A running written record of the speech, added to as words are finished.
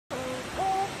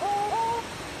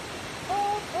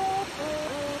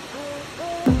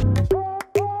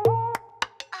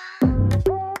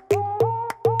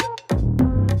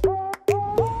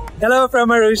Hello from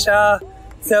Arusha.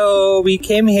 So we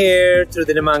came here through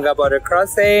the Namanga border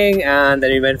crossing and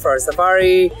then we went for a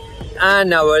safari,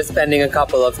 and now we're spending a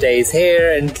couple of days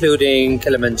here, including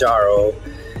Kilimanjaro.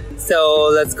 So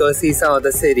let's go see some of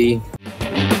the city.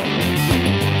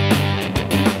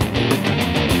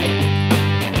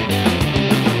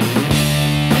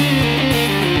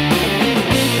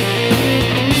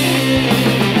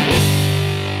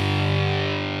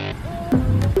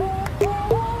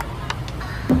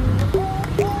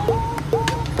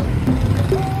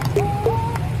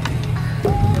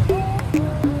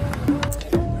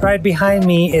 Right behind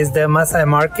me is the Maasai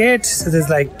market. So there's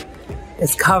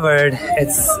it's covered.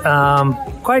 It's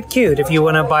quite cute. If you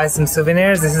want to buy some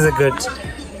souvenirs, this is a good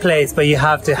place, but you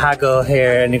have to haggle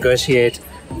here and negotiate.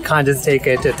 You can't just take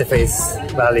it at the face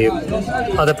value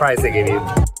or the price they give you.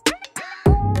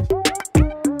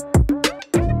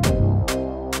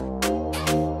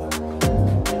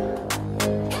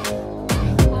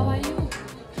 How are you?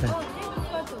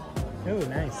 Oh,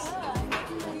 nice.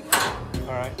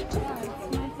 All right.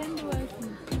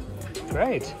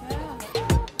 Great.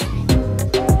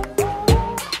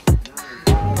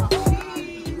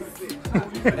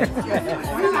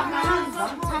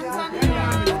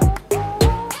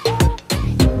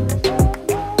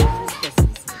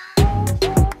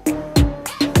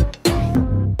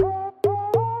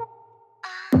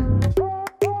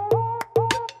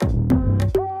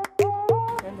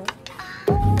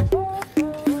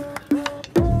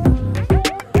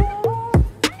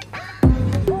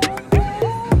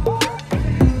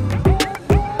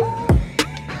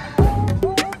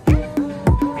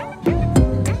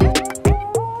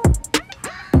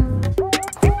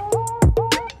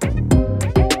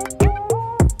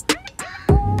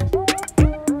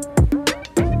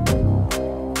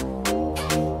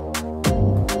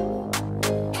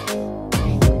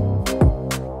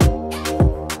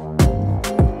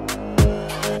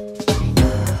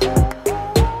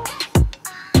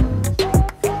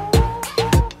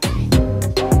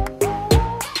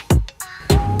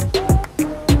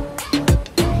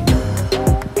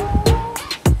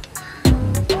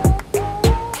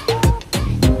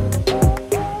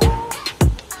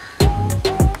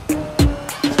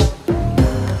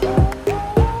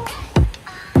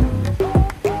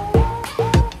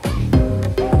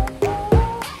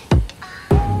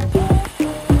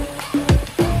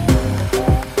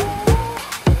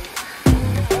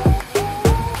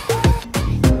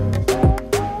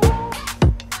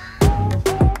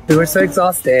 We were so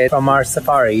exhausted from our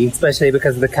safari, especially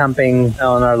because of the camping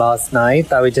on our last night,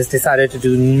 that we just decided to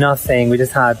do nothing. We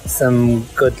just had some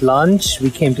good lunch.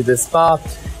 We came to the spa,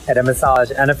 had a massage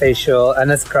and a facial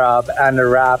and a scrub and a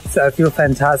wrap. So I feel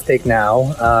fantastic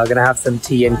now. Gonna have some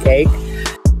tea and cake.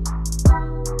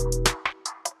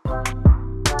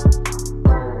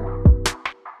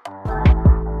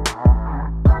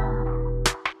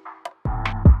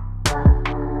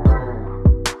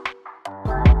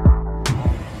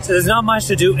 So there's not much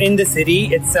to do in the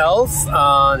city itself.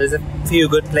 There's a few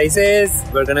good places.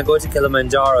 We're gonna go to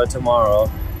Kilimanjaro tomorrow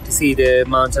to see the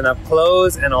mountain up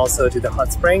close and also to the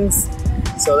hot springs.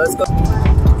 So let's go.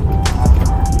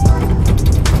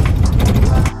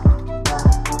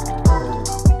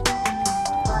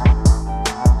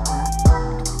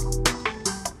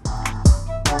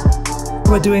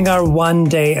 We're doing our 1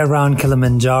 day around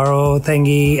Kilimanjaro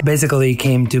thingy. Basically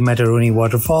came to Materuni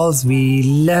waterfalls. We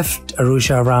left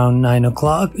Arusha around 9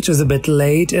 o'clock, which was a bit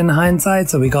late in hindsight.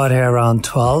 So we got here around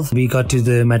 12. We got to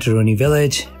the Materuni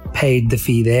village, paid the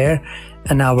fee there.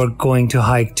 And now we're going to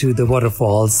hike to the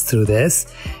waterfalls through this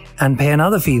and pay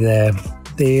another fee there.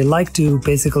 They like to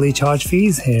basically charge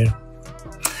fees here.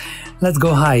 Let's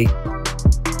go hike.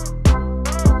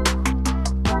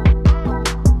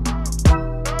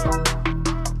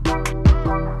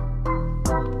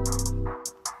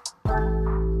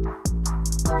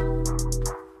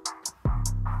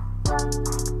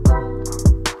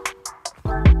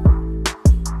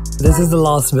 This is the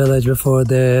last village before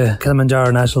the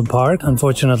Kilimanjaro National Park.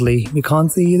 Unfortunately, we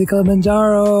can't see the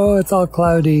Kilimanjaro. It's all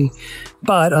cloudy.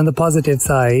 But on the positive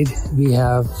side, we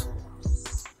have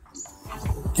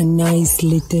a nice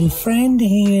little friend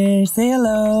here. Say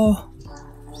hello.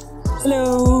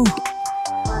 Hello.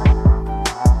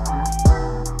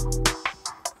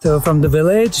 So from the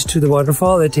village to the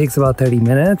waterfall, it takes about 30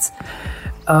 minutes.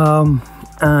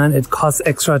 And it costs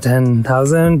extra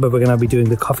 10,000, but we're gonna be doing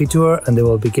the coffee tour and they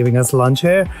will be giving us lunch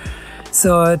here.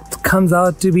 So it comes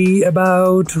out to be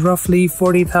about roughly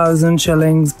 40,000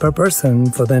 shillings per person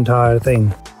for the entire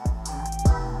thing.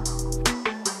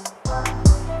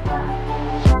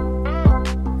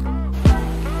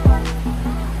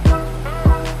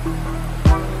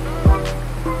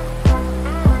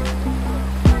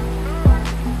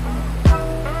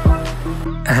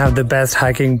 have the best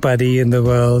hiking buddy in the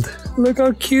world. Look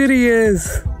how cute he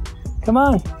is. Come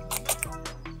on.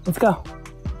 Let's go.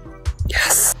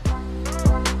 Yes.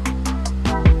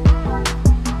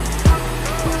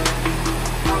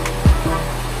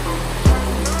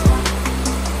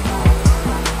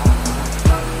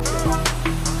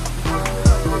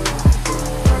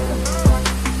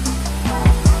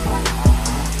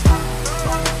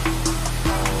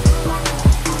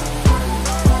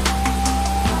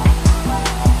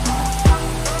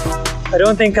 I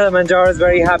don't think Kilimanjaro is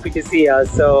very happy to see us,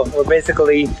 so we're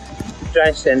basically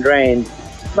drenched and rained.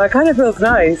 But it kind of feels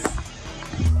nice.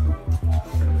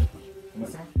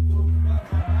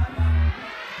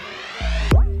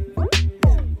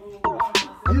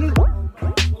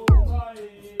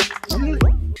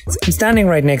 I'm standing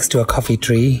right next to a coffee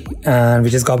tree and we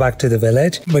just got back to the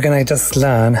village. We're gonna just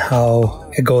learn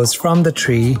how it goes from the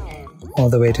tree all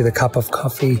the way to the cup of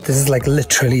coffee. This is like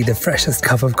literally the freshest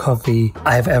cup of coffee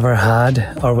I've ever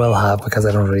had or will have because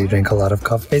I don't really drink a lot of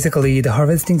coffee. Basically, the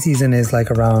harvesting season is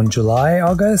like around July,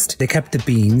 August. They kept the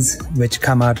beans, which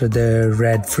come out of the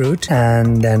red fruit,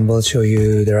 and then we'll show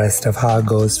you the rest of how it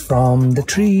goes from the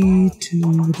tree to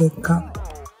the cup.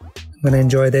 I'm gonna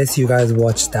enjoy this. You guys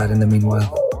watch that in the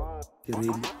meanwhile.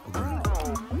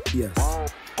 Yes.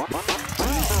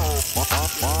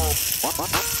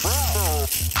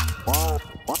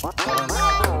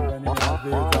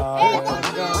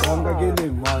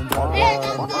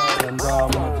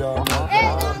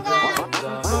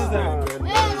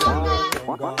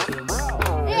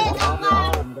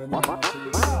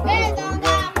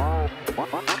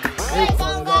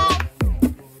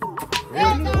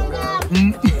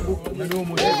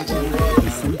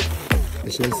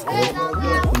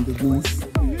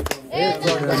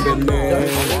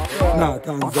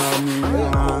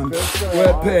 Tanzania,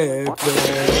 we're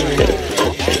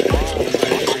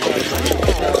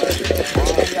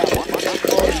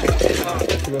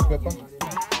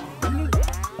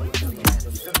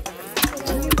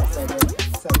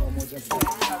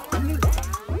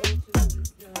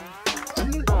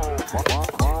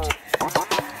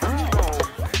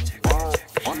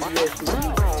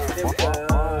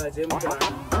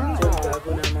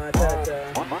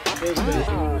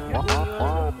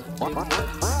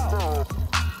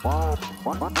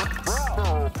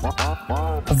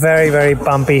A very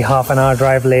bumpy half an hour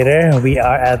drive later, we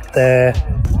are at the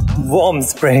warm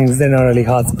springs. They're not really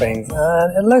hot springs,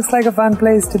 and it looks like a fun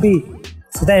place to be.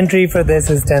 So the entry for this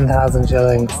is 10,000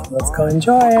 shillings. Let's go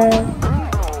enjoy it.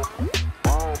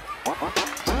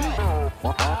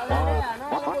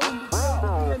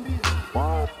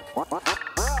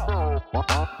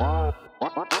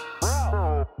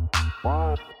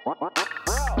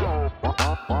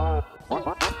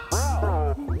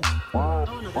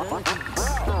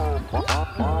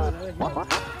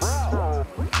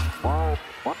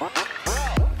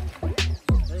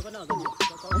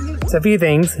 So a few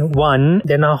things. One,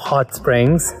 they're not hot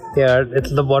springs.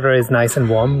 The water is nice and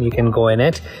warm. You can go in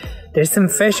it. There's some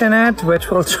fish in it, which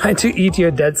will try to eat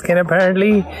your dead skin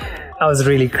apparently. That was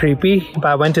really creepy, but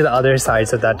I went to the other side,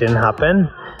 so that didn't happen.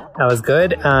 That was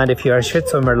good. And if you're a shit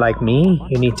swimmer like me,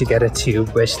 you need to get a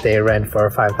tube, which they rent for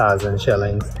 5,000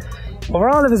 shillings.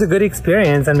 Overall, it was a good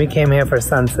experience, and we came here for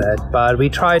sunset, but we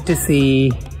tried to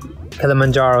see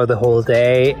Kilimanjaro the whole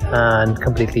day and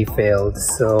completely failed.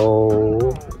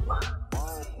 So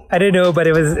I don't know, but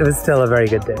it was still a very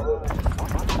good day.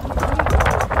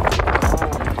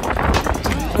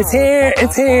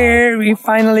 It's here! We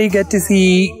finally get to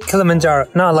see Kilimanjaro.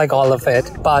 Not like all of it,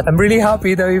 but I'm really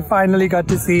happy that we finally got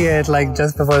to see it like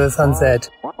just before the sunset.